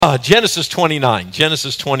Genesis 29.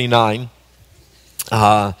 Genesis 29.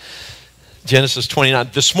 Genesis 29.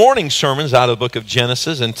 This morning's sermon is out of the book of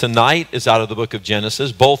Genesis, and tonight is out of the book of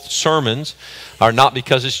Genesis. Both sermons are not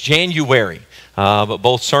because it's January, but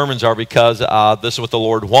both sermons are because this is what the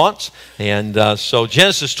Lord wants. And so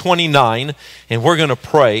Genesis 29, and we're going to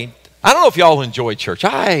pray. I don't know if y'all enjoy church.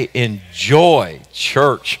 I enjoy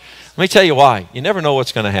church. Let me tell you why. You never know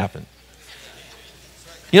what's going to happen.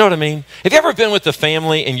 You know what I mean? Have you ever been with the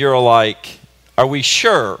family and you're like, are we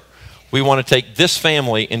sure we want to take this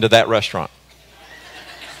family into that restaurant?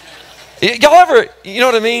 Y'all ever, you know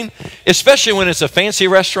what I mean? Especially when it's a fancy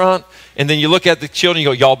restaurant and then you look at the children and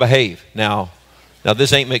you go, y'all behave. Now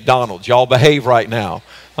this ain't McDonald's. Y'all behave right now.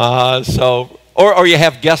 Or you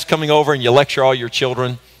have guests coming over and you lecture all your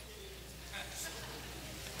children.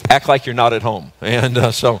 Act like you're not at home.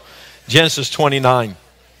 And so Genesis 29.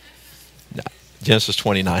 Genesis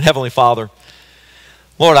 29. Heavenly Father,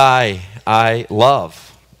 Lord, I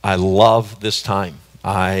love this time.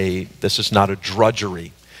 This is not a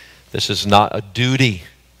drudgery. This is not a duty.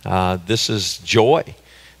 This is joy.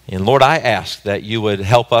 And Lord, I ask that you would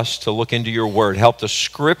help us to look into your word. Help the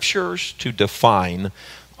scriptures to define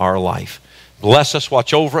our life. Bless us,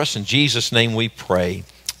 watch over us. In Jesus' name we pray.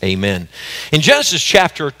 Amen. In Genesis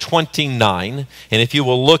chapter 29, and if you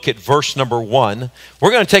will look at verse number 1, we're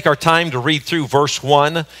going to take our time to read through verse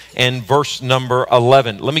 1 and verse number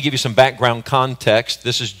 11. Let me give you some background context.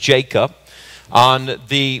 This is Jacob. On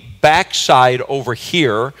the backside over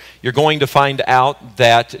here, you're going to find out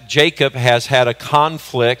that Jacob has had a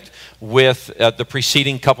conflict with the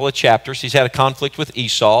preceding couple of chapters. He's had a conflict with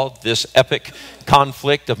Esau, this epic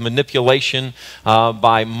conflict of manipulation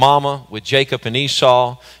by Mama with Jacob and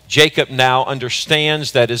Esau. Jacob now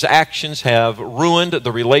understands that his actions have ruined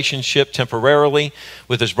the relationship temporarily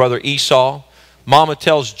with his brother Esau. Mama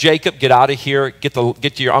tells Jacob, get out of here, get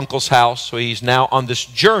to your uncle's house. So he's now on this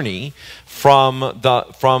journey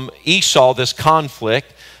from Esau, this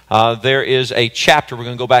conflict. There is a chapter we're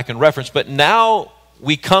going to go back and reference, but now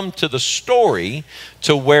we come to the story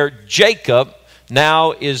to where Jacob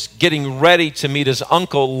now is getting ready to meet his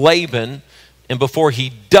uncle Laban, and before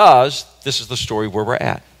he does, this is the story where we're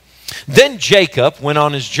at. Then Jacob went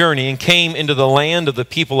on his journey and came into the land of the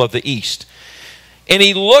people of the east. And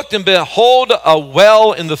he looked, and behold, a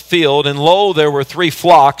well in the field, and lo, there were 3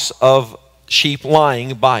 flocks of sheep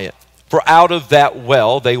lying by it. For out of that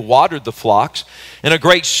well they watered the flocks, and a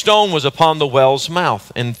great stone was upon the well's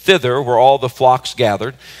mouth, and thither were all the flocks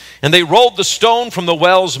gathered. And they rolled the stone from the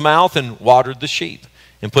well's mouth and watered the sheep,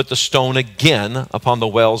 and put the stone again upon the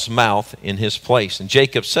well's mouth in his place. And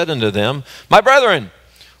Jacob said unto them, My brethren,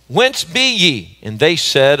 whence be ye? And they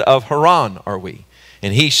said, Of Haran are we.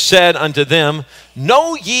 And he said unto them,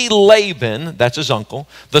 Know ye Laban, that's his uncle,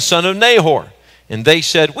 the son of Nahor? And they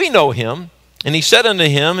said, We know him. And he said unto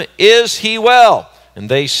him, Is he well? And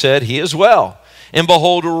they said, He is well. And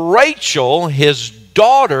behold, Rachel, his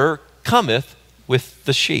daughter, cometh with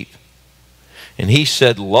the sheep. And he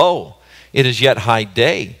said, Lo, it is yet high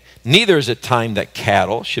day, neither is it time that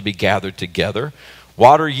cattle should be gathered together.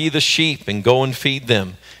 Water ye the sheep, and go and feed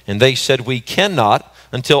them. And they said, We cannot,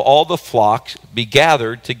 until all the flocks be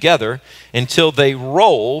gathered together, until they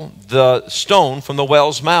roll the stone from the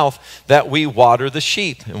well's mouth, that we water the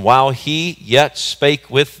sheep. And while he yet spake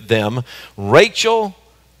with them, Rachel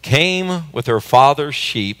came with her father's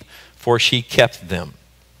sheep, for she kept them.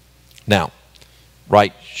 Now,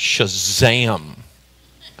 write Shazam.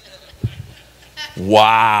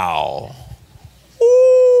 Wow.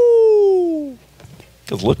 Ooh.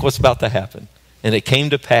 Because look what's about to happen. And it came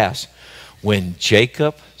to pass, when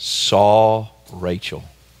Jacob saw Rachel,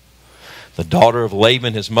 the daughter of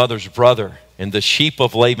Laban his mother's brother, and the sheep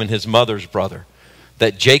of Laban his mother's brother,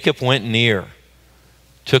 that Jacob went near,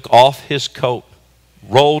 took off his coat,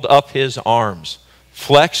 rolled up his arms,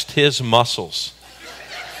 flexed his muscles,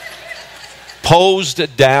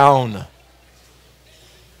 posed down,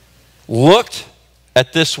 looked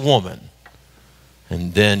at this woman,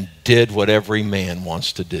 and then did what every man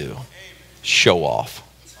wants to do, show off.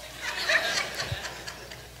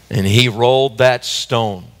 And he rolled that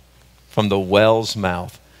stone from the well's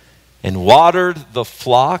mouth and watered the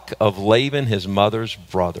flock of Laban, his mother's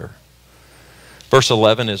brother. Verse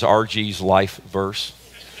 11 is RG's life verse.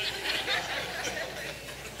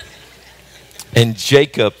 And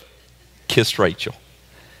Jacob kissed Rachel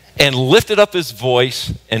and lifted up his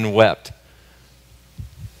voice and wept.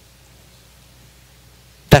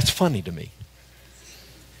 That's funny to me.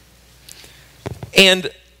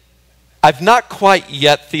 And I've not quite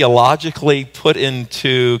yet theologically put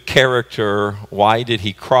into character why did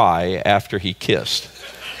he cry after he kissed.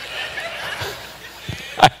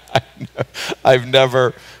 I've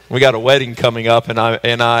never. We got a wedding coming up, and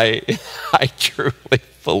I truly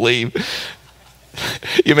believe.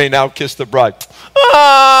 You may now kiss the bride.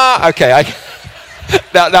 Okay.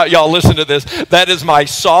 Now, y'all listen to this. That is my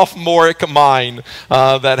sophomoric mind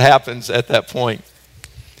that happens at that point.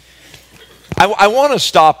 I want to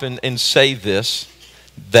stop and say this,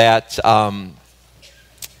 that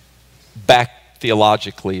back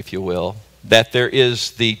theologically, if you will, that there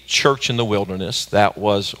is the church in the wilderness. That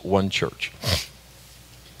was one church.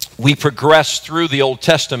 We progress through the Old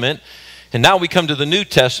Testament, and now we come to the New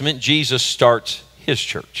Testament. Jesus starts his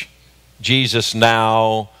church. Jesus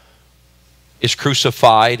now is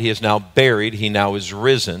crucified. He is now buried. He now is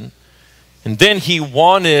risen. And then he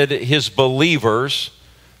wanted his believers,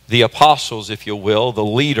 the apostles, if you will, the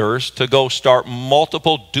leaders, to go start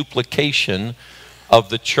multiple duplication of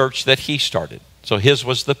the church that he started. So his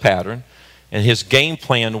was the pattern, and his game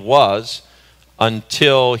plan was,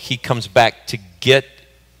 until he comes back to get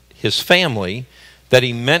his family, that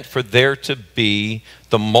he meant for there to be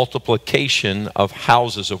the multiplication of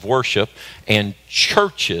houses of worship and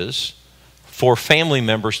churches for family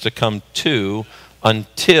members to come to,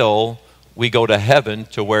 until we go to heaven,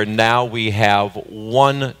 to where now we have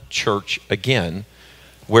one church again,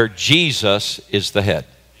 where Jesus is the head.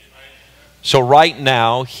 So right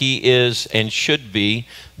now, he is and should be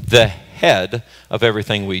the head of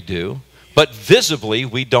everything we do. But visibly,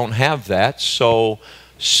 we don't have that. So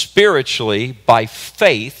spiritually, by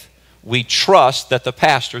faith, we trust that the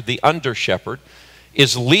pastor, the under shepherd,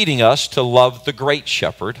 is leading us to love the great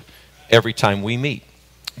shepherd every time we meet.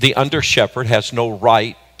 The under shepherd has no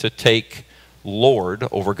right to take lord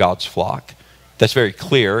over God's flock. That's very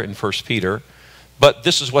clear in 1 Peter. But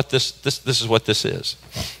this is what this is what this is.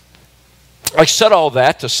 I said all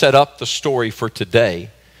that to set up the story for today.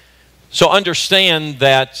 So understand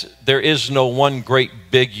that there is no one great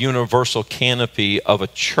big universal canopy of a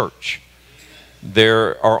church.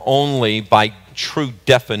 There are only, by true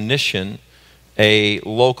definition, a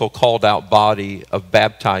local called out body of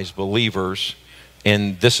baptized believers,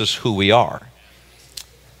 and this is who we are.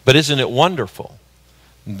 But isn't it wonderful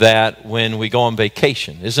that when we go on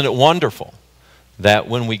vacation, isn't it wonderful that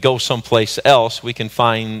when we go someplace else, we can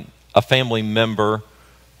find a family member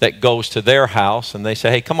that goes to their house and they say,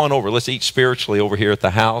 hey, come on over, let's eat spiritually over here at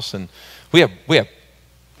the house. And we're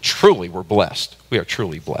blessed. We are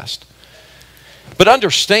truly blessed. But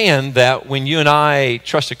understand that when you and I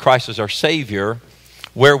trusted Christ as our Savior,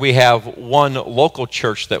 where we have one local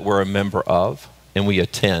church that we're a member of and we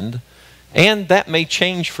attend, and that may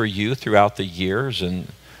change for you throughout the years, and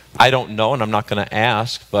I don't know, and I'm not going to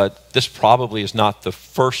ask, but this probably is not the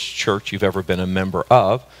first church you've ever been a member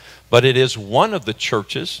of, but it is one of the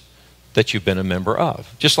churches that you've been a member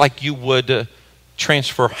of. Just like you would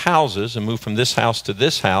transfer houses and move from this house to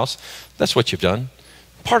this house, that's what you've done.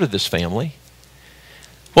 Part of this family.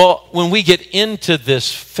 Well, when we get into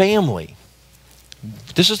this family,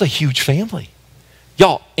 this is a huge family.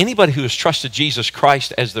 Y'all, anybody who has trusted Jesus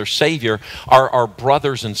Christ as their Savior are our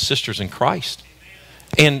brothers and sisters in Christ.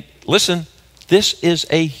 And listen, this is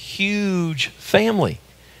a huge family.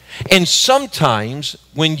 And sometimes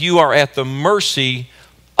when you are at the mercy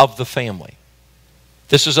of the family,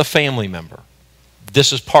 this is a family member.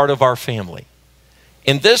 This is part of our family.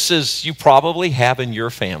 And this is, you probably have in your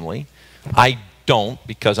family. I don't,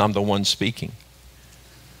 because I'm the one speaking.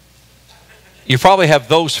 You probably have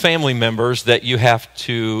those family members that you have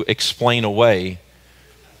to explain away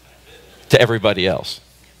to everybody else.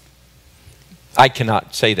 I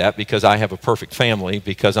cannot say that because I have a perfect family,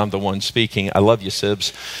 because I'm the one speaking. I love you,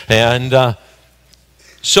 Sibs. And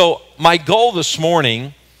so my goal this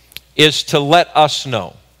morning is to let us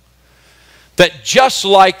know that just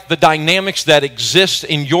like the dynamics that exist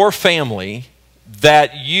in your family,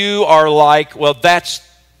 that you are like, well, that's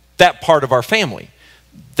that part of our family.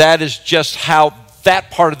 That is just how that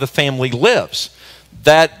part of the family lives.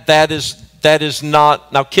 That is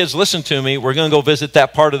not, now kids, listen to me, we're going to go visit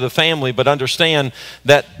that part of the family, but understand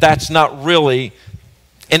that that's not really,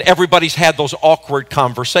 and everybody's had those awkward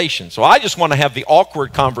conversations. So I just want to have the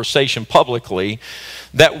awkward conversation publicly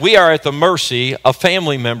that we are at the mercy of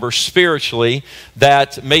family members spiritually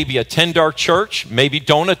that maybe attend our church, maybe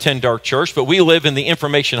don't attend our church, but we live in the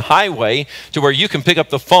information highway to where you can pick up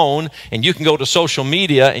the phone and you can go to social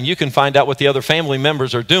media and you can find out what the other family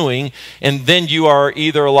members are doing, and then you are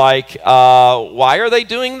either like, why are they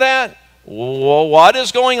doing that? Well, what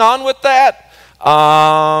is going on with that?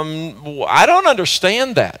 I don't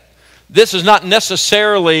understand that. This is not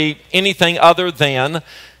necessarily anything other than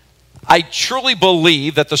I truly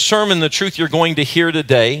believe that the sermon, the truth you're going to hear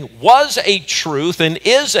today, was a truth and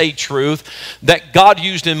is a truth that God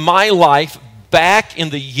used in my life back in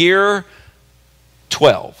the year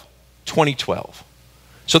 2012.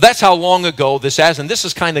 So that's how long ago this is, and this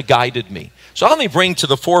has kind of guided me. So let me bring to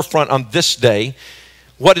the forefront on this day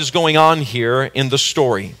what is going on here in the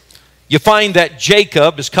story. You find that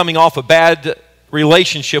Jacob is coming off a bad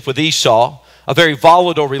relationship with Esau, a very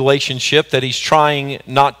volatile relationship that he's trying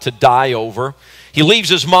not to die over. He leaves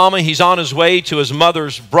his mama. He's on his way to his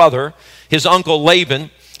mother's brother, his uncle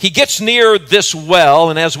Laban. He gets near this well,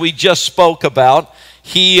 and as we just spoke about,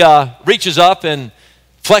 he reaches up and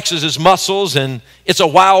flexes his muscles, and it's a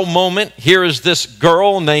wow moment. Here is this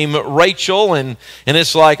girl named Rachel, and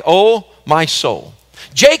it's like, oh, my soul.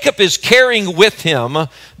 Jacob is carrying with him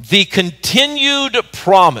the continued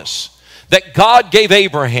promise that God gave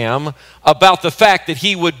Abraham about the fact that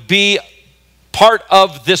he would be part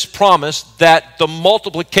of this promise, that the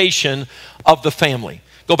multiplication of the family.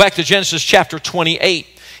 Go back to Genesis chapter 28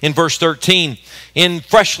 in verse 13. In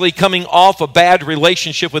freshly coming off a bad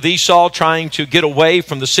relationship with Esau, trying to get away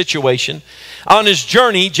from the situation, on his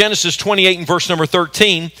journey, Genesis 28 and verse number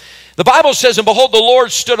 13, the Bible says, and behold, the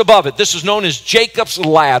Lord stood above it. This is known as Jacob's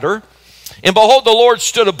ladder. And behold, the Lord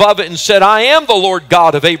stood above it and said, I am the Lord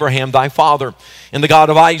God of Abraham thy father, and the God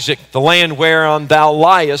of Isaac. The land whereon thou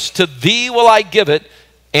liest, to thee will I give it,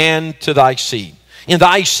 and to thy seed. And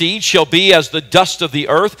thy seed shall be as the dust of the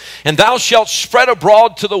earth, and thou shalt spread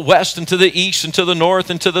abroad to the west, and to the east, and to the north,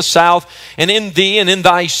 and to the south. And in thee and in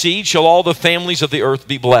thy seed shall all the families of the earth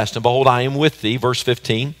be blessed. And behold, I am with thee, verse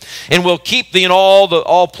 15, and will keep thee in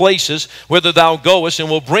all places whither thou goest, and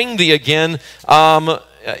will bring thee again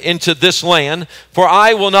into this land, for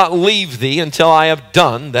I will not leave thee until I have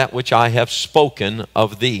done that which I have spoken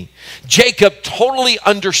of thee. Jacob totally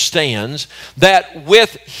understands that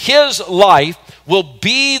with his life will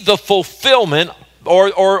be the fulfillment,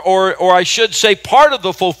 or I should say part of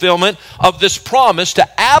the fulfillment of this promise to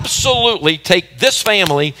absolutely take this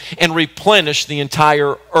family and replenish the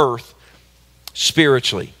entire earth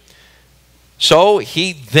spiritually. So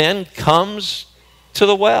he then comes to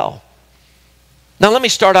the well. Now let me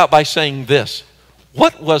start out by saying this.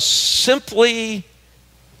 What was simply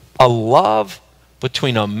a love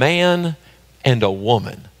between a man and a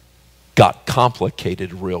woman got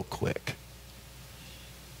complicated real quick.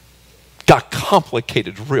 Got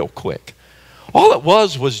complicated real quick. All it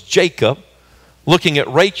was Jacob looking at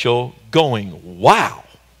Rachel going, wow,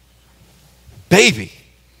 baby.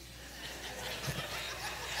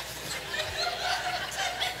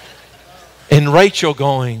 And Rachel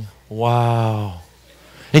going, wow.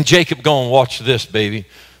 And Jacob going, watch this, baby.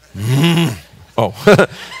 Oh.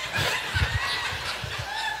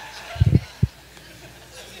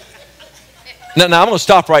 Now I'm going to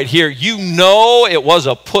stop right here. You know it was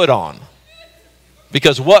a put on.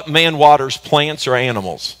 Because what man waters plants or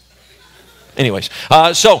animals? Anyways,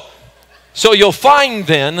 so you'll find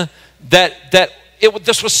then that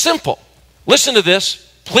this was simple. Listen to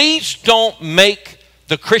this. Please don't make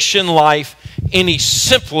the Christian life any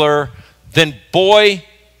simpler than boy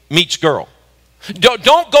meets girl.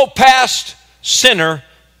 Don't go past sinner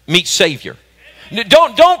meets Savior.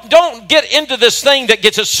 Don't get into this thing that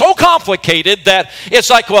gets it so complicated that it's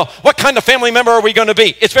like, well, what kind of family member are we going to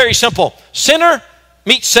be? It's very simple. Sinner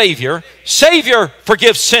meets Savior. Savior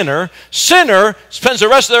forgives sinner. Sinner spends the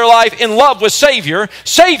rest of their life in love with Savior.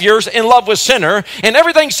 Savior's in love with sinner. And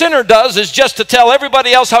everything sinner does is just to tell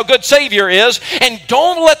everybody else how good Savior is. And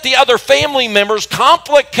don't let the other family members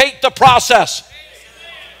complicate the process.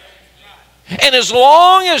 And as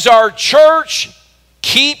long as our church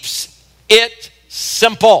keeps it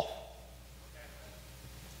simple.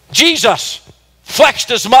 Jesus flexed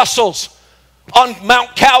his muscles on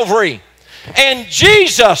Mount Calvary. And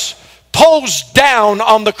Jesus posed down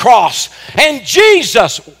on the cross. And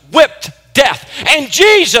Jesus whipped death. And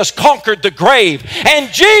Jesus conquered the grave.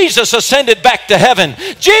 And Jesus ascended back to heaven.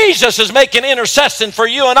 Jesus is making intercession for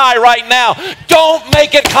you and I right now. Don't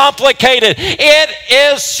make it complicated. It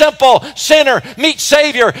is simple. Sinner meets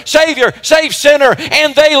Savior. Savior saves sinner.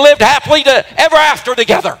 And they lived happily ever after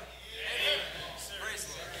together.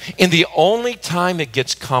 And the only time it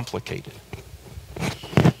gets complicated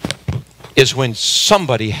is when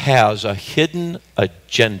somebody has a hidden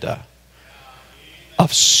agenda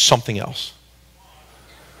of something else.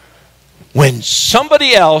 When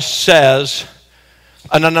somebody else says,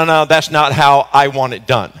 no, that's not how I want it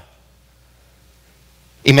done.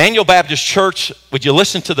 Emmanuel Baptist Church, would you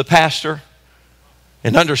listen to the pastor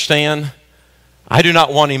and understand, I do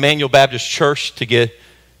not want Emmanuel Baptist Church to get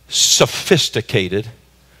sophisticated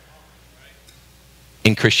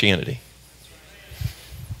in Christianity.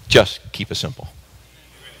 Just keep it simple.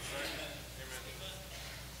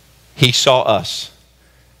 He saw us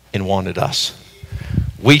and wanted us.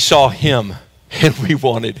 We saw him and we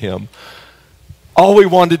wanted him. All we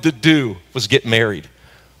wanted to do was get married.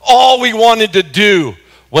 All we wanted to do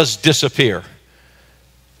was disappear.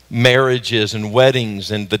 Marriages and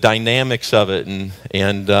weddings and the dynamics of it,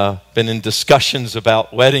 and been in discussions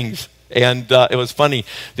about weddings. And it was funny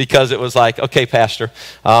because it was like, okay, Pastor,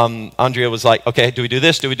 Andrea was like, okay, do we do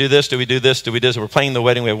this? Do we do this? Do we do this? Do we do this? We're planning the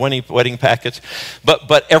wedding. We have wedding packets.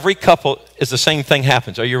 But every couple is the same thing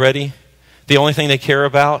happens. Are you ready? The only thing they care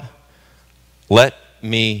about, let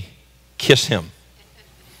me kiss him.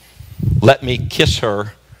 Let me kiss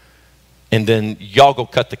her, and then y'all go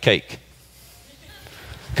cut the cake.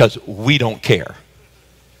 Because we don't care.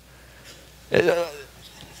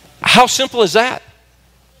 How simple is that?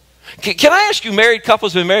 Can I ask you, married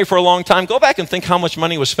couples who have been married for a long time, go back and think how much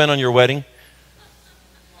money was spent on your wedding?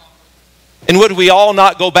 And would we all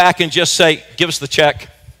not go back and just say, give us the check?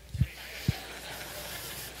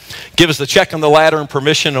 Give us the check on the ladder and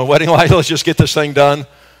permission on wedding light. Let's just get this thing done.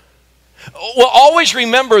 Well, always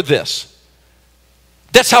remember this.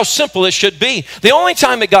 That's how simple it should be. The only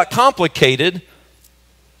time it got complicated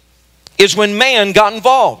is when man got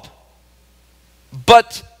involved.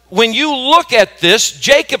 But when you look at this,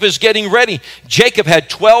 Jacob is getting ready. Jacob had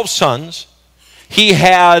 12 sons. He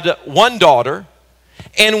had one daughter.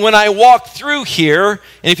 And when I walk through here,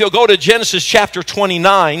 and if you'll go to Genesis chapter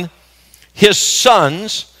 29, his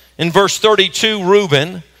sons, in verse 32,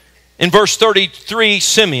 Reuben, in verse 33,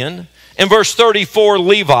 Simeon, in verse 34,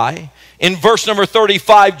 Levi, in verse number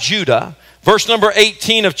 35, Judah, verse number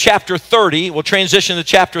 18 of chapter 30, we'll transition to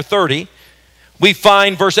chapter 30, we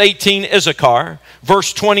find verse 18, Issachar,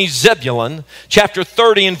 verse 20, Zebulun, chapter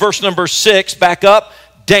 30 and verse number 6, back up,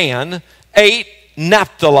 Dan, 8,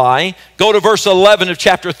 Naphtali, go to verse 11 of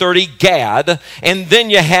chapter 30, Gad, and then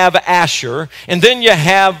you have Asher, and then you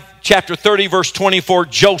have chapter 30, verse 24,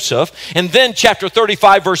 Joseph, and then chapter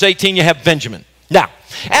 35, verse 18, you have Benjamin. Now,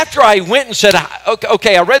 after I went and said,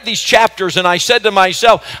 okay, I read these chapters and I said to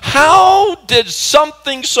myself, how did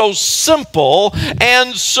something so simple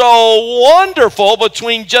and so wonderful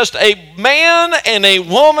between just a man and a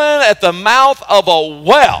woman at the mouth of a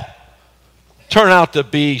well turn out to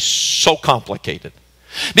be so complicated?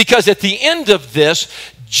 Because at the end of this,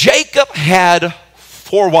 Jacob had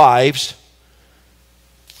 4 wives,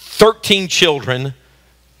 13 children,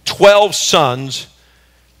 12 sons,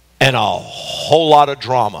 and a whole lot of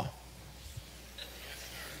drama.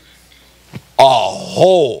 A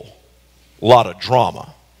whole lot of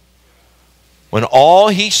drama. When all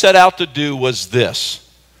he set out to do was this: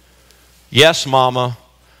 yes, Mama,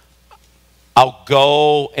 I'll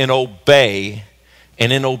go and obey.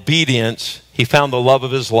 And in obedience, he found the love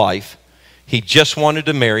of his life. He just wanted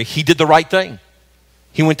to marry. He did the right thing.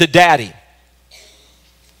 He went to Daddy.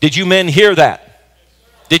 Did you men hear that?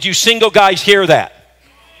 Did you single guys hear that?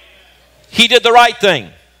 He did the right thing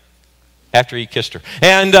after he kissed her.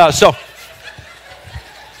 And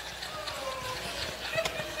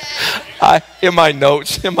in my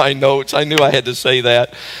notes, I knew I had to say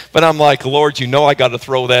that. But I'm like, Lord, you know I got to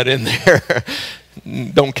throw that in there.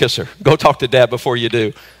 Don't kiss her. Go talk to Dad before you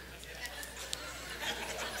do.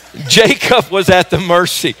 Jacob was at the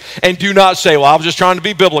mercy. And do not say, well, I was just trying to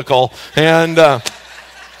be biblical. And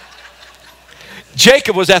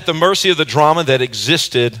Jacob was at the mercy of the drama that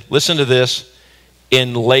existed, listen to this,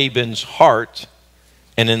 in Laban's heart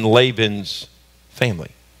and in Laban's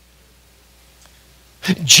family.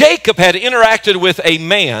 Jacob had interacted with a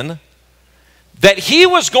man that he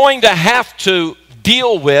was going to have to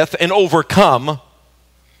deal with and overcome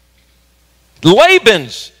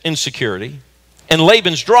Laban's insecurity and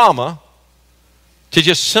Laban's drama to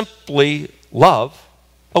just simply love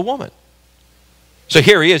a woman. So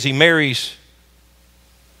here he is, he marries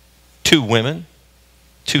 2 women,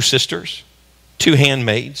 2 sisters, 2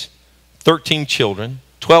 handmaids, 13 children,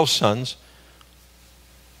 12 sons,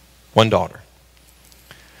 1 daughter.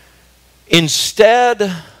 Instead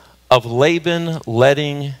of Laban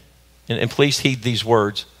letting, and please heed these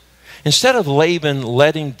words, instead of Laban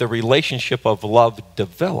letting the relationship of love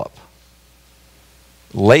develop,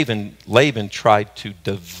 Laban tried to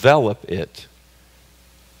develop it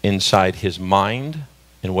inside his mind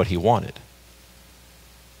and what he wanted.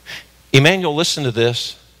 Emmanuel, listen to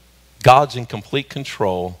this. God's in complete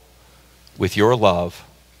control with your love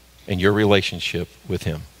and your relationship with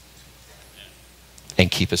him.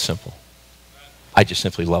 And keep it simple. I just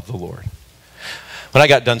simply love the Lord. When I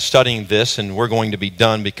got done studying this, and we're going to be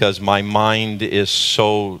done because my mind is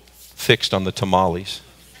so fixed on the tamales.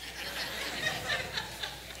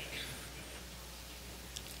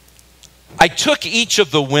 I took each of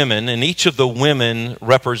the women, and each of the women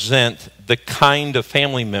represent the kind of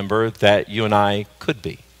family member that you and I could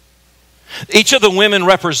be. Each of the women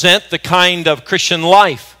represent the kind of Christian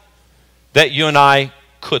life that you and I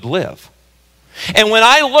could live. And when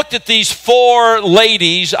I looked at these four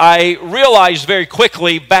ladies, I realized very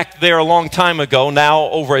quickly back there a long time ago, now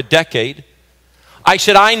over a decade, I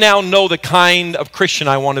said, I now know the kind of Christian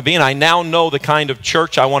I want to be, and I now know the kind of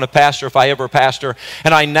church I want to pastor if I ever pastor,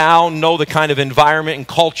 and I now know the kind of environment and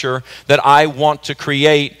culture that I want to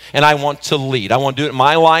create and I want to lead. I want to do it in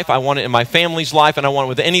my life, I want it in my family's life, and I want it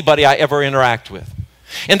with anybody I ever interact with.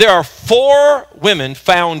 And there are four women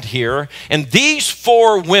found here, and these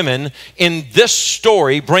four women in this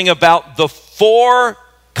story bring about the four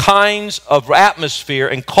kinds of atmosphere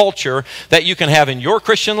and culture that you can have in your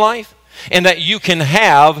Christian life, and that you can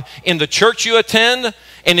have in the church you attend.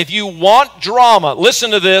 And if you want drama,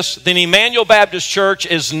 listen to this, then Emmanuel Baptist Church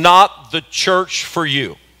is not the church for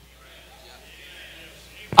you.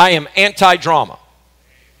 I am anti-drama.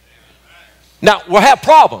 Now, we'll have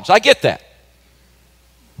problems, I get that.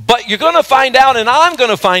 But you're going to find out, and I'm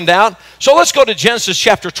going to find out. So let's go to Genesis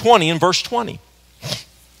chapter 20 and verse 20.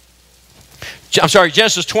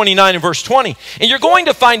 Genesis 29 and verse 20. And you're going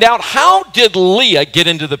to find out, how did Leah get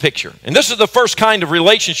into the picture? And this is the first kind of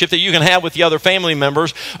relationship that you can have with the other family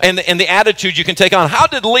members, and the attitude you can take on. How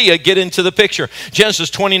did Leah get into the picture? Genesis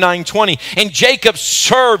 29, 20. And Jacob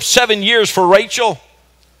served 7 years for Rachel.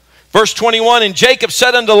 Verse 21, and Jacob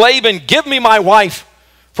said unto Laban, give me my wife,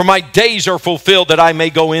 for my days are fulfilled that I may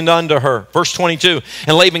go in unto her. Verse 22,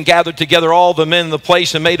 and Laban gathered together all the men in the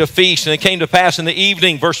place and made a feast. And it came to pass in the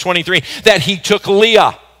evening, verse 23, that he took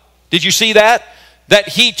Leah. Did you see that? That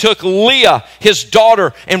he took Leah, his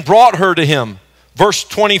daughter, and brought her to him. Verse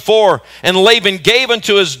 24, and Laban gave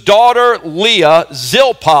unto his daughter Leah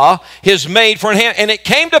Zilpah, his maid, for an hand. And it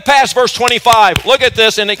came to pass, verse 25, look at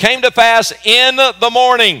this, and it came to pass in the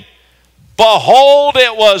morning, behold,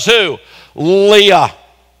 it was who? Leah.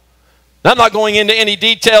 Now, I'm not going into any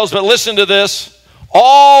details, but listen to this.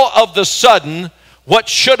 All of the sudden, what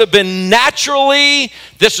should have been naturally,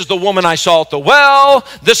 this is the woman I saw at the well,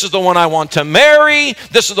 this is the one I want to marry,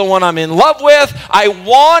 this is the one I'm in love with, I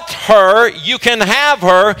want her, you can have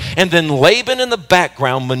her. And then Laban in the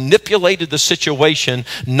background manipulated the situation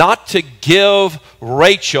not to give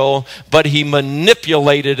Rachel, but he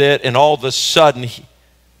manipulated it, and all of a sudden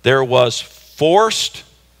there was forced,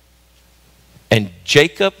 and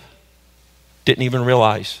Jacob didn't even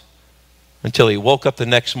realize until he woke up the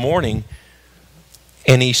next morning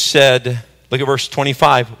and he said, look at verse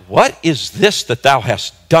 25, what is this that thou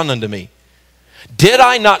hast done unto me? Did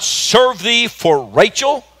I not serve thee for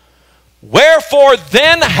Rachel? Wherefore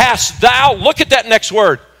then hast thou, look at that next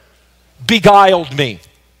word, beguiled me.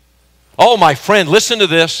 Oh, my friend, listen to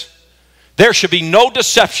this. There should be no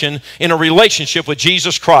deception in a relationship with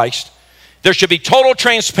Jesus Christ. There should be total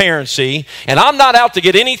transparency, and I'm not out to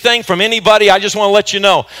get anything from anybody. I just want to let you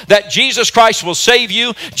know that Jesus Christ will save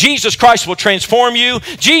you. Jesus Christ will transform you.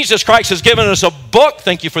 Jesus Christ has given us a book.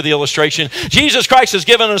 Thank you for the illustration. Jesus Christ has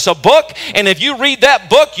given us a book, and if you read that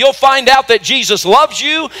book, you'll find out that Jesus loves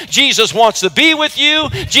you. Jesus wants to be with you.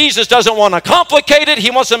 Jesus doesn't want to complicate it. He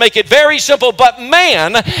wants to make it very simple, but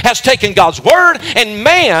man has taken God's word, and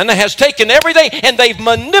man has taken everything, and they've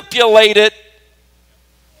manipulated it.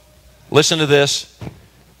 Listen to this,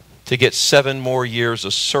 to get 7 more years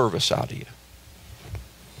of service out of you.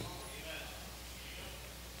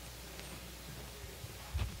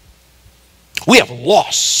 We have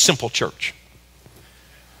lost simple church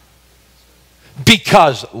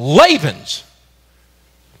because Laban's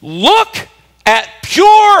look at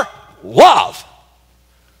pure love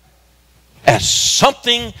as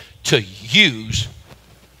something to use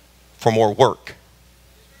for more work,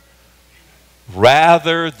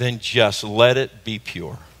 rather than just let it be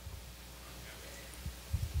pure.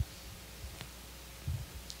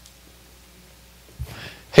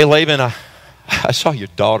 Hey, Laban, I saw your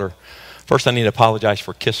daughter. First, I need to apologize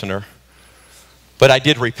for kissing her. But I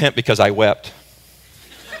did repent because I wept.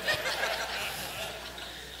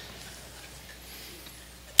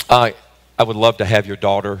 I would love to have your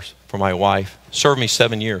daughter for my wife. Serve me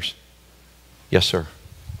 7 years. Yes, sir.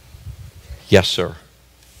 Yes, sir.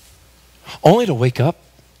 Only to wake up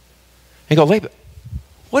and go, Laban,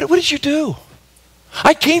 what did you do?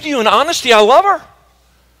 I came to you in honesty. I love her.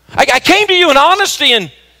 I came to you in honesty, and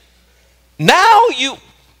now you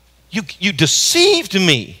deceived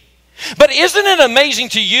me. But isn't it amazing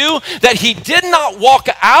to you that he did not walk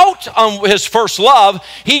out on his first love?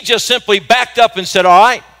 He just simply backed up and said, all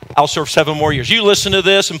right, I'll serve 7 more years. You listen to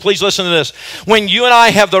this, and please listen to this. When you and I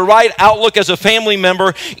have the right outlook as a family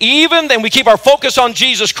member, even then we keep our focus on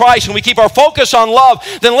Jesus Christ and we keep our focus on love,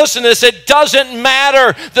 then listen to this. It doesn't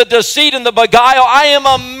matter the deceit and the beguile. I am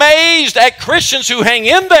amazed at Christians who hang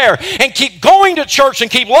in there and keep going to church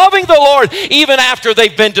and keep loving the Lord even after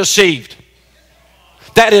they've been deceived.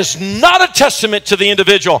 That is not a testament to the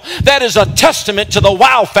individual. That is a testament to the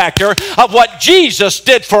wow factor of what Jesus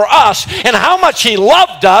did for us and how much He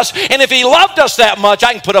loved us. And if He loved us that much,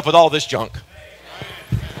 I can put up with all this junk.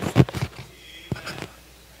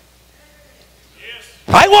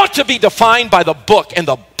 I want to be defined by the book, and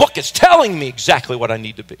the book is telling me exactly what I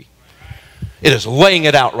need to be. It is laying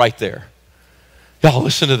it out right there. Y'all,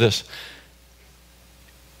 listen to this.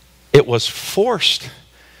 It was forced.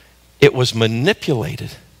 It was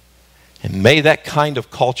manipulated. And may that kind of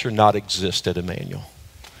culture not exist at Emmanuel.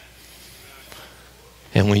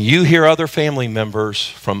 And when you hear other family members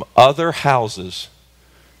from other houses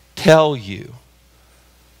tell you,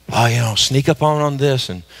 oh, sneak up on this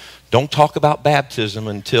and don't talk about baptism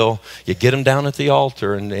until you get them down at the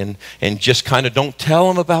altar and just kind of don't tell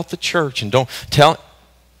them about the church and don't tell.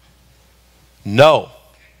 No.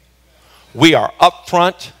 We are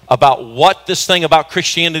upfront about what this thing about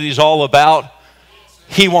Christianity is all about.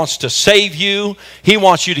 He wants to save you. He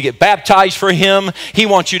wants you to get baptized for Him. He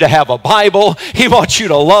wants you to have a Bible. He wants you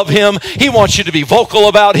to love Him. He wants you to be vocal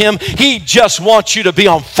about Him. He just wants you to be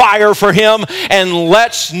on fire for Him. And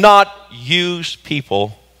let's not use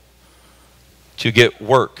people to get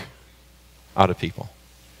work out of people.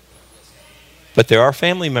 But there are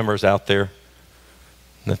family members out there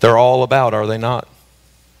that they're all about, are they not?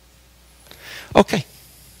 Okay.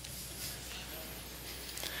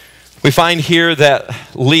 We find here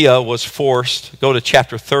that Leah was forced. Go to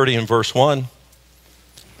chapter 30 and verse 1.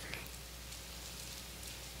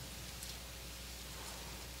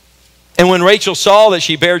 And when Rachel saw that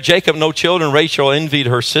she bare Jacob no children, Rachel envied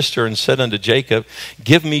her sister and said unto Jacob,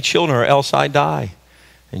 give me children, or else I die.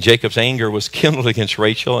 And Jacob's anger was kindled against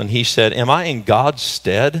Rachel, and he said, am I in God's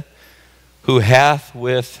stead, who hath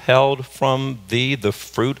withheld from thee the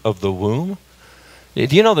fruit of the womb?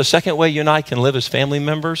 Do you know the second way you and I can live as family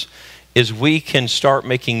members is we can start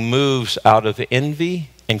making moves out of envy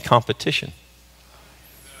and competition?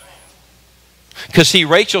 Because see,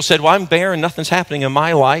 Rachel said, well, I'm barren, nothing's happening in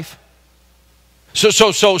my life. So,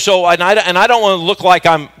 and I don't want to look like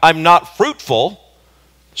I'm not fruitful.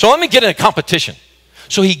 So let me get in a competition.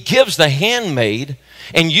 So he gives the handmaid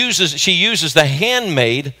and she uses the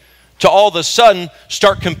handmaid to all of a sudden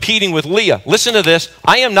start competing with Leah. Listen to this.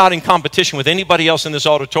 I am not in competition with anybody else in this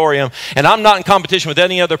auditorium, and I'm not in competition with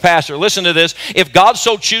any other pastor. Listen to this. If God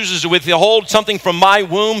so chooses to withhold something from my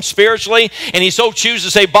womb spiritually, and He so chooses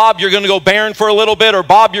to say, Bob, you're going to go barren for a little bit, or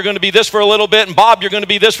Bob, you're going to be this for a little bit, and Bob, you're going to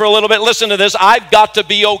be this for a little bit. Listen to this. I've got to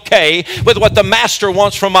be okay with what the Master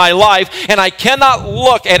wants from my life, and I cannot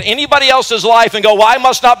look at anybody else's life and go, well, I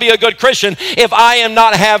must not be a good Christian if I am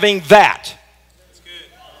not having that.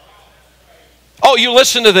 Oh, you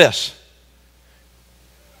listen to this.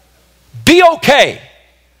 Be okay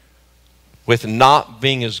with not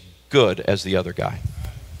being as good as the other guy.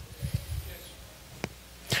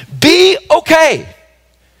 Be okay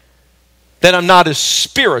that I'm not as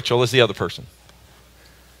spiritual as the other person.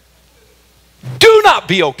 Do not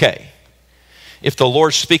be okay if the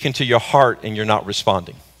Lord's speaking to your heart and you're not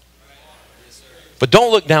responding. But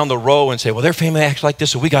don't look down the row and say, well, their family acts like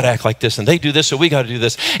this, so we got to act like this, and they do this, so we got to do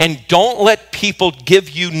this. And don't let people give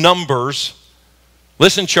you numbers.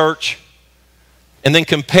 Listen, church, and then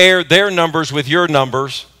compare their numbers with your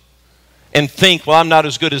numbers and think, well, I'm not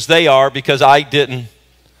as good as they are because I didn't.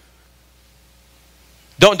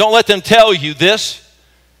 Don't let them tell you this.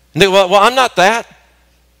 And they go, well, I'm not that.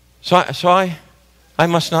 So I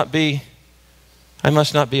must not be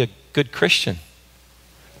a good Christian.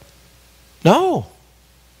 No.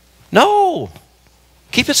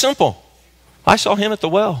 Keep it simple. I saw him at the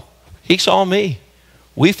well. He saw me.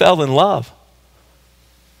 We fell in love.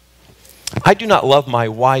 I do not love my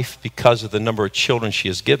wife because of the number of children she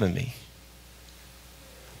has given me.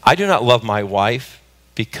 I do not love my wife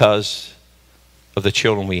because of the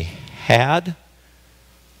children we had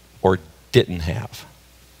or didn't have.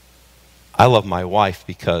 I love my wife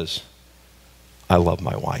because I love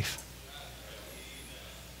my wife.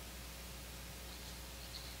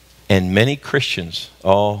 And many Christians,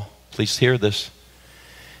 oh, please hear this.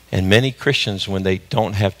 And many Christians, when they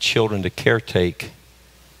don't have children to caretake,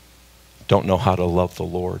 don't know how to love the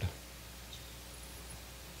Lord.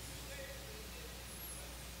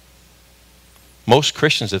 Most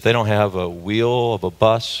Christians, if they don't have a wheel of a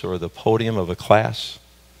bus or the podium of a class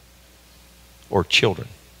or children,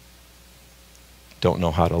 don't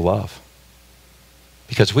know how to love.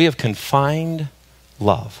 Because we have confined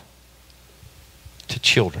love to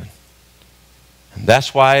children. And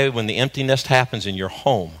that's why when the empty nest happens in your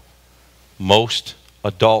home, most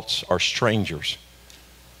adults are strangers,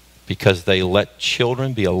 because they let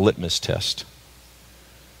children be a litmus test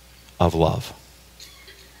of love.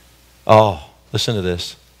 Oh, listen to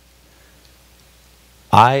this.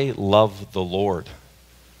 I love the Lord,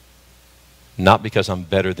 not because I'm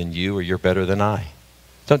better than you or you're better than I.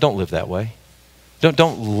 Don't live that way.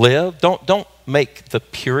 Don't make the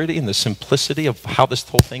purity and the simplicity of how this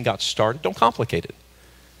whole thing got started. Don't complicate it.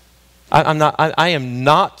 I am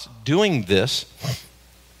not doing this.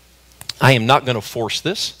 I am not going to force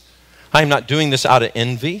this. I am not doing this out of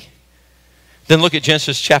envy. Then look at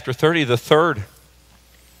Genesis chapter 30, the third.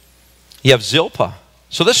 You have Zilpah.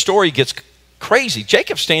 So this story gets crazy.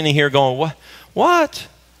 Jacob's standing here going, what?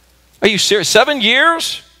 Are you serious? 7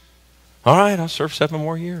 years? All right, I'll serve 7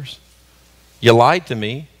 more years. You lied to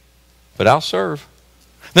me, but I'll serve.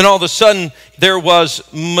 Then all of a sudden, there was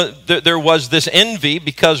this envy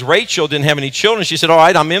because Rachel didn't have any children. She said, all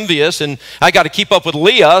right, I'm envious, and I got to keep up with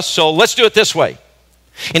Leah, so let's do it this way.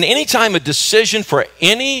 And anytime a decision for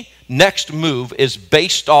any next move is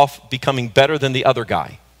based off becoming better than the other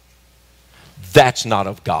guy, that's not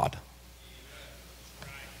of God.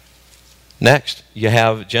 Next, you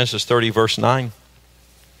have Genesis 30, verse 9.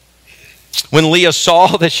 When Leah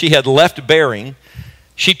saw that she had left bearing,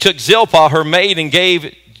 she took Zilpah, her maid, and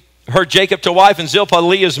gave her Jacob to wife. And Zilpah,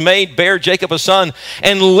 Leah's maid, bare Jacob a son.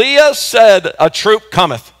 And Leah said, a troop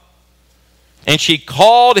cometh. And she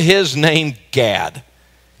called his name Gad.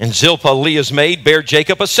 And Zilpah, Leah's maid, bare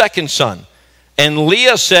Jacob a second son. And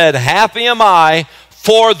Leah said, happy am I,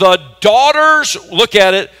 for the daughters, look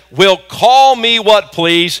at it, will call me what,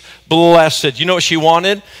 please? Blessed. You know what she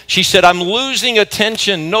wanted? She said, I'm losing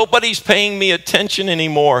attention. Nobody's paying me attention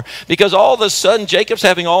anymore. Because all of a sudden, Jacob's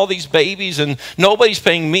having all these babies and nobody's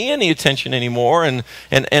paying me any attention anymore. And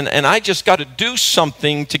I just got to do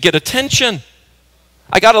something to get attention.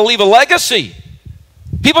 I got to leave a legacy.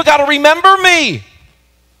 People got to remember me.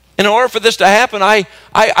 And in order for this to happen, I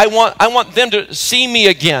want them to see me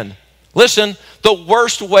again. Listen, the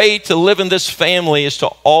worst way to live in this family is to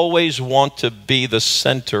always want to be the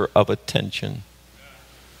center of attention.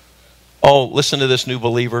 Oh, listen to this, new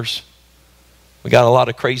believers. We got a lot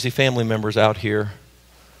of crazy family members out here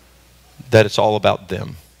that it's all about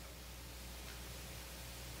them.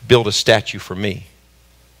 Build a statue for me.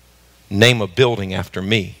 Name a building after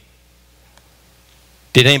me.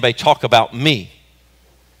 Did anybody talk about me?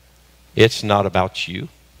 It's not about you,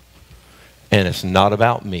 and it's not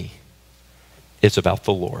about me. It's about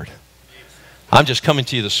the Lord. I'm just coming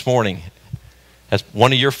to you this morning as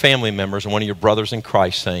one of your family members and one of your brothers in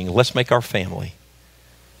Christ saying, let's make our family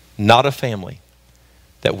not a family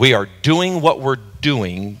that we are doing what we're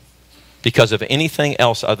doing because of anything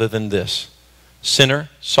else other than this. Sinner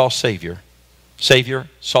saw Savior. Savior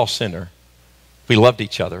saw sinner. We loved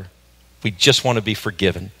each other. We just want to be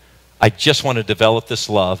forgiven. I just want to develop this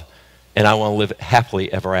love, and I want to live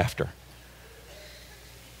happily ever after.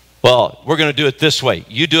 Well, we're going to do it this way.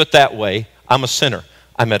 You do it that way. I'm a sinner.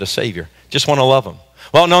 I met a Savior. Just want to love him.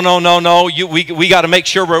 Well, no. We got to make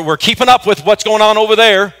sure we're keeping up with what's going on over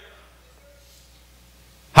there.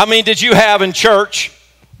 How many did you have in church?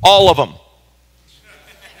 All of them.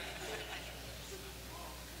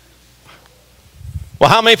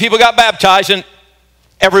 Well, how many people got baptized? And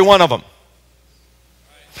every one of them.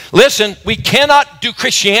 Listen, we cannot do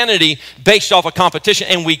Christianity based off of competition,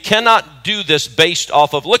 and we cannot do this based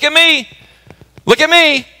off of, look at me, look at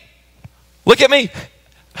me, look at me.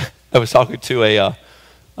 I was talking to a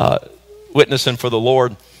witnessing for the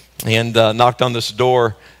Lord and knocked on this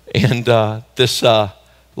door, and this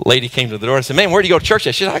lady came to the door and said, man, where do you go to church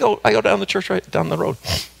at? She said, I go down the church right down the road.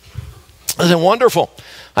 I said, wonderful.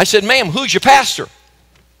 I said, ma'am, who's your pastor?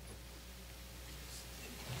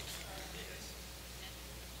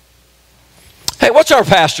 Hey, what's our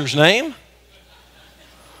pastor's name?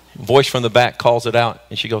 Voice from the back calls it out,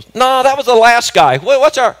 and she goes, no, that was the last guy.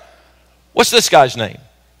 What's this guy's name?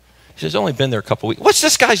 She says, only been there a couple weeks. What's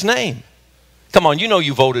this guy's name? Come on, you know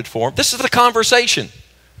you voted for him. This is the conversation.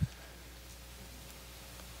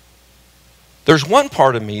 There's one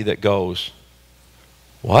part of me that goes,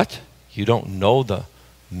 what? You don't know the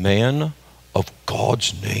man of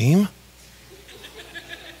God's name?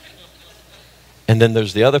 And then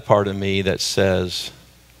there's the other part of me that says,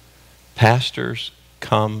 pastors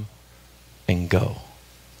come and go,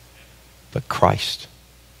 but Christ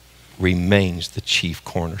remains the chief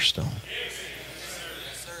cornerstone.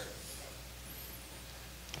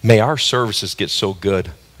 May our services get so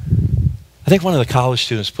good. I think one of the college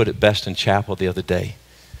students put it best in chapel the other day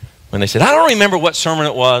when they said, I don't remember what sermon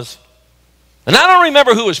it was, and I don't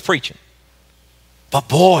remember who was preaching, but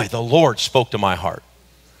boy, the Lord spoke to my heart.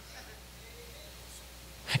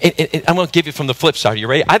 I'm going to give you from the flip side. Are you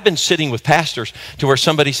ready? I've been sitting with pastors to where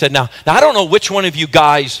somebody said, now I don't know which one of you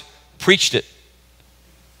guys preached it.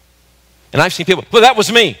 And I've seen people, well, that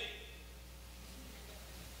was me.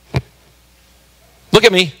 Look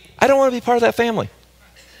at me. I don't want to be part of that family.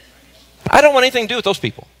 I don't want anything to do with those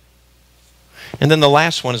people. And then the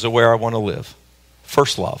last one is where I want to live.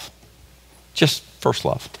 First love. Just first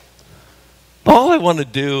love. All I want to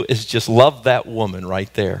do is just love that woman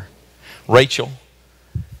right there. Rachel.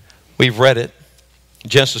 We've read it.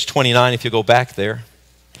 Genesis 29, if you go back there,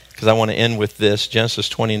 because I want to end with this. Genesis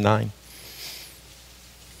 29.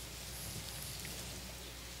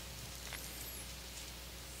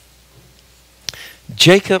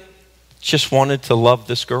 Jacob just wanted to love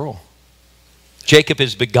this girl. Jacob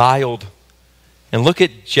is beguiled. And look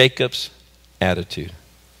at Jacob's attitude.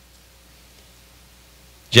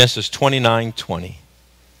 Genesis 29:20.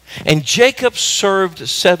 And Jacob served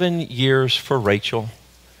 7 years for Rachel.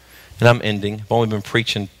 And I'm ending. I've only been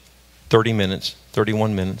preaching 30 minutes,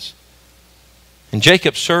 31 minutes. And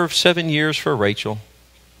Jacob served 7 years for Rachel.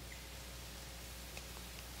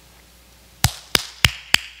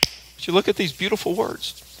 But you look at these beautiful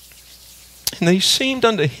words. And they seemed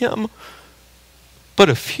unto him but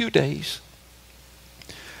a few days,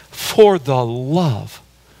 for the love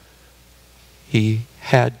he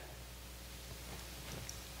had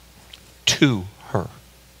to her.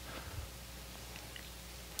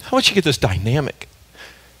 I want you to get this dynamic.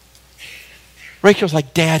 Rachel's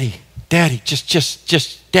like, Daddy,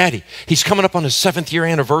 just Daddy. He's coming up on his 7th year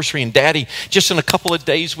anniversary, and Daddy, just in a couple of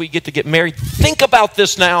days we get to get married. Think about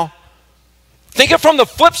this now. Think it from the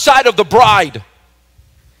flip side of the bride.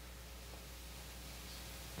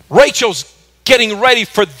 Rachel's getting ready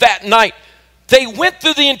for that night. They went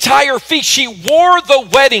through the entire feast. She wore the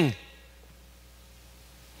wedding.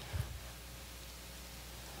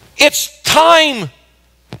 It's time.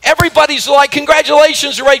 Everybody's like,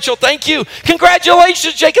 congratulations, Rachel. Thank you.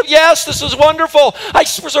 Congratulations, Jacob. Yes, this is wonderful. I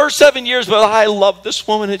served 7 years, but I love this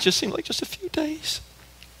woman. It just seemed like just a few days.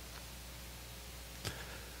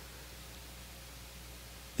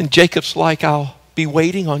 And Jacob's like, I'll be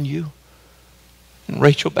waiting on you. And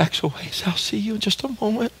Rachel backs away. Says, I'll see you in just a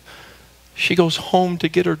moment. She goes home to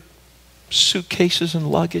get her suitcases and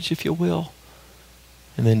luggage, if you will.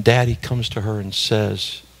 And then Daddy comes to her and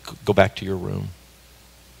says, go back to your room.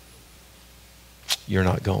 You're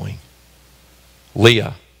not going.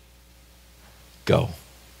 Leah, go.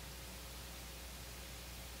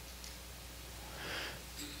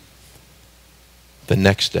 The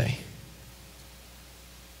next day,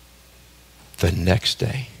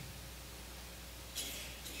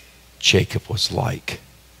 Jacob was like,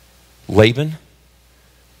 Laban,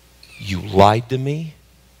 you lied to me,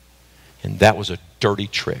 and that was a dirty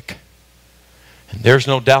trick. And there's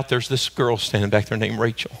no doubt there's this girl standing back there named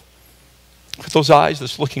Rachel, with those eyes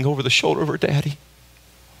that's looking over the shoulder of her daddy.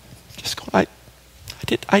 Just going,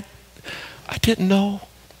 I didn't know.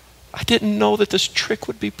 I didn't know that this trick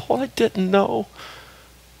would be pulled. I didn't know.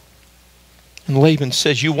 And Laban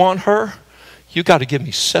says, you want her? You got to give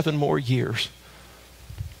me 7 more years.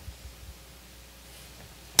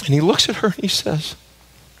 And he looks at her and he says,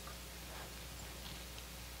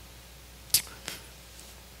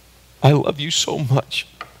 I love you so much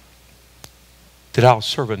that I'll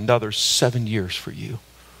serve another 7 years for you.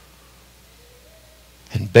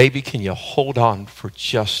 And baby, can you hold on for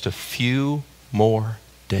just a few more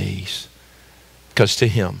days? Because to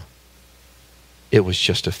him, it was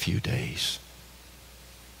just a few days.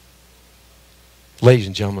 Ladies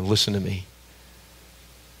and gentlemen, listen to me.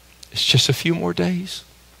 It's just a few more days.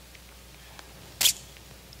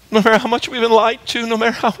 No matter how much we've been lied to, no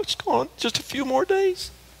matter how it's gone, just a few more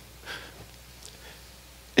days.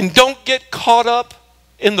 And don't get caught up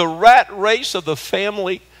in the rat race of the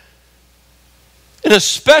family. And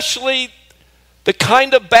especially the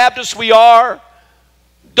kind of Baptists we are.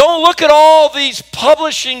 Don't look at all these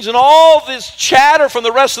publishings and all this chatter from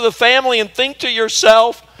the rest of the family and think to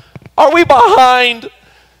yourself, are we behind?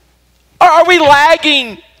 Are we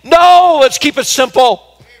lagging? No, let's keep it simple.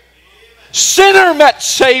 Sinner met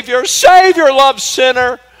Savior. Savior loves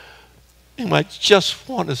sinner. And I just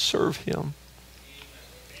want to serve him.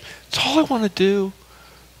 That's all I want to do.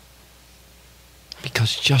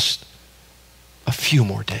 Because just a few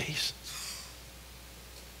more days.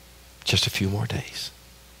 Just a few more days.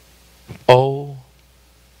 Oh,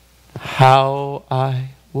 how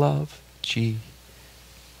I love Jesus.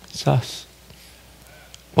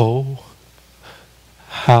 Oh,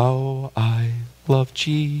 How I love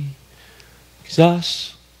Jesus.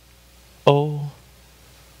 Oh,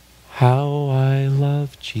 how I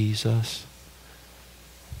love Jesus.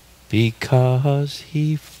 Because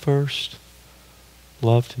he first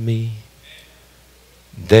loved me.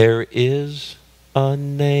 There is a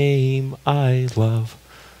name I love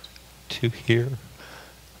to hear.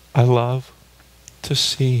 I love to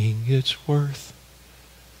sing its worth.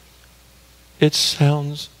 It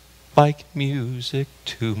sounds like music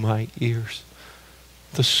to my ears.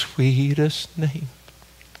 The sweetest name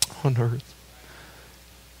on earth.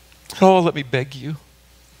 Oh, let me beg you,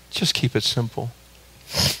 just keep it simple.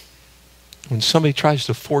 When somebody tries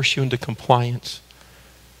to force you into compliance,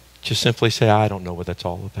 just simply say, I don't know what that's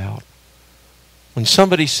all about. When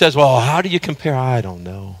somebody says, well, how do you compare? I don't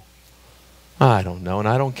know. I don't know, and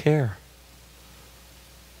I don't care.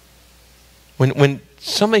 When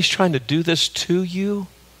somebody's trying to do this to you,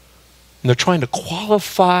 and they're trying to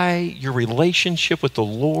qualify your relationship with the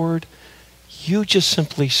Lord, you just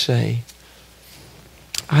simply say,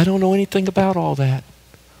 I don't know anything about all that.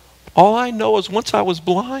 All I know is once I was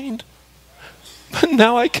blind, but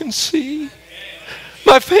now I can see.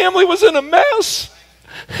 My family was in a mess,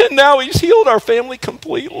 and now he's healed our family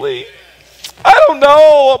completely. I don't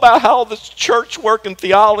know about how this church work and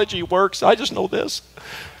theology works. I just know this,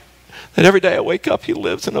 that every day I wake up, he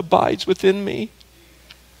lives and abides within me.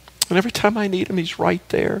 And every time I need him, he's right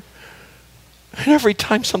there. And every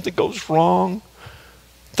time something goes wrong,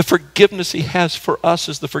 the forgiveness he has for us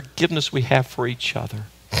is the forgiveness we have for each other.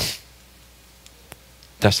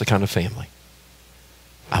 That's the kind of family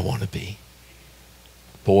I want to be.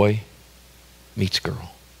 Boy meets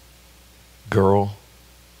girl. Girl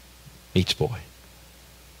meets boy.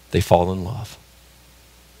 They fall in love.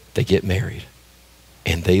 They get married.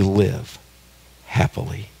 And they live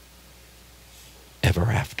happily ever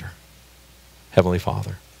after. Heavenly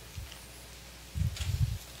Father,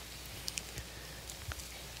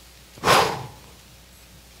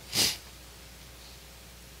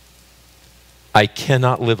 I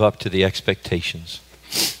cannot live up to the expectations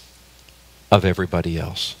of everybody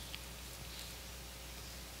else.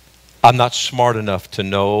 I'm not smart enough to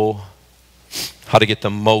know how to get the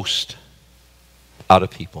most out of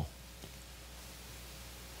people.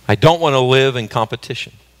 I don't want to live in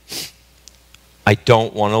competition. I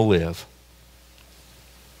don't want to live.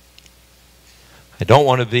 I don't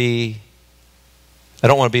want to be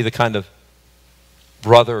the kind of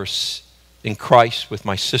brother in Christ with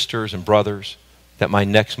my sisters and brothers that my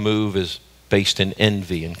next move is based in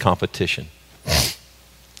envy and competition.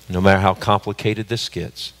 No matter how complicated this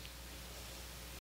gets,